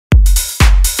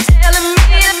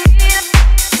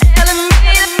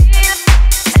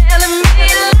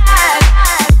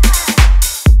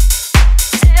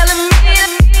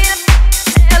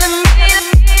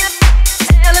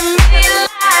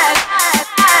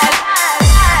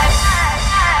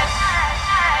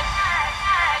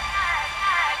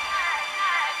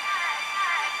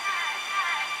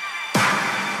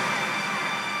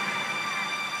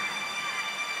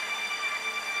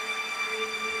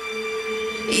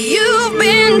You've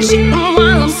been cheating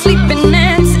while I'm sleeping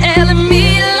and telling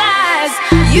me lies.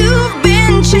 You've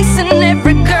been chasing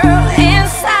every girl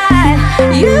inside.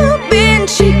 You've been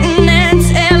cheating and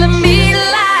telling me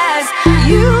lies.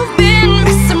 You've been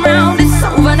messing around, it's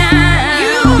over now.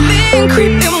 You've been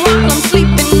creeping while I'm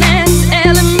sleeping and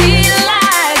telling me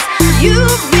lies.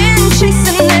 You've been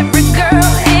chasing every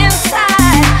girl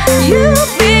inside.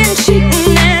 You've been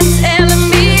cheating and telling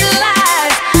me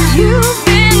lies. You've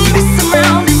been messing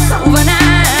around, it's over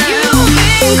now. You've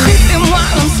been creeping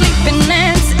while I'm sleeping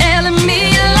and telling me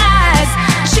lies.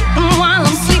 Cheating while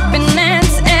I'm sleeping and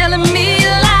telling me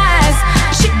lies.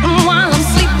 Cheating while I'm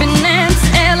sleeping and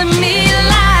telling me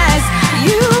lies.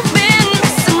 You've been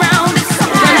messing around, it's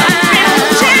over now.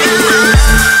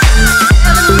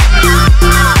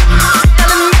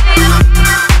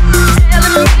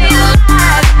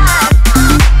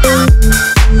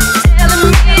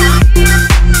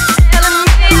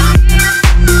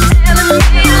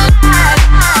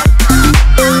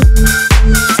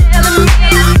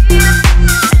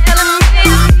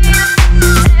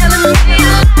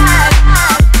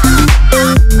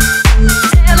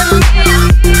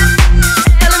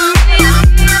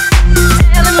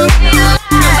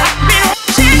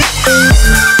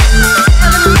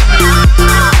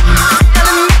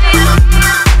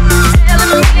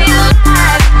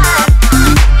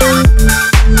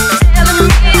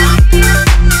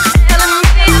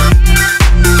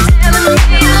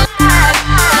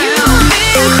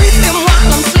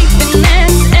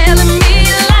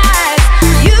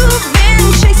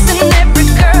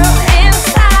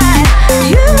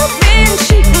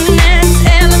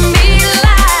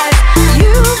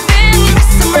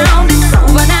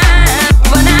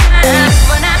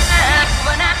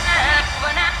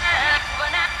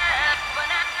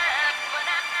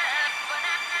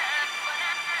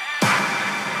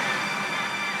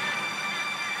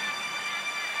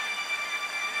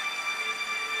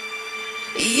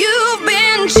 You've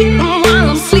been cheating.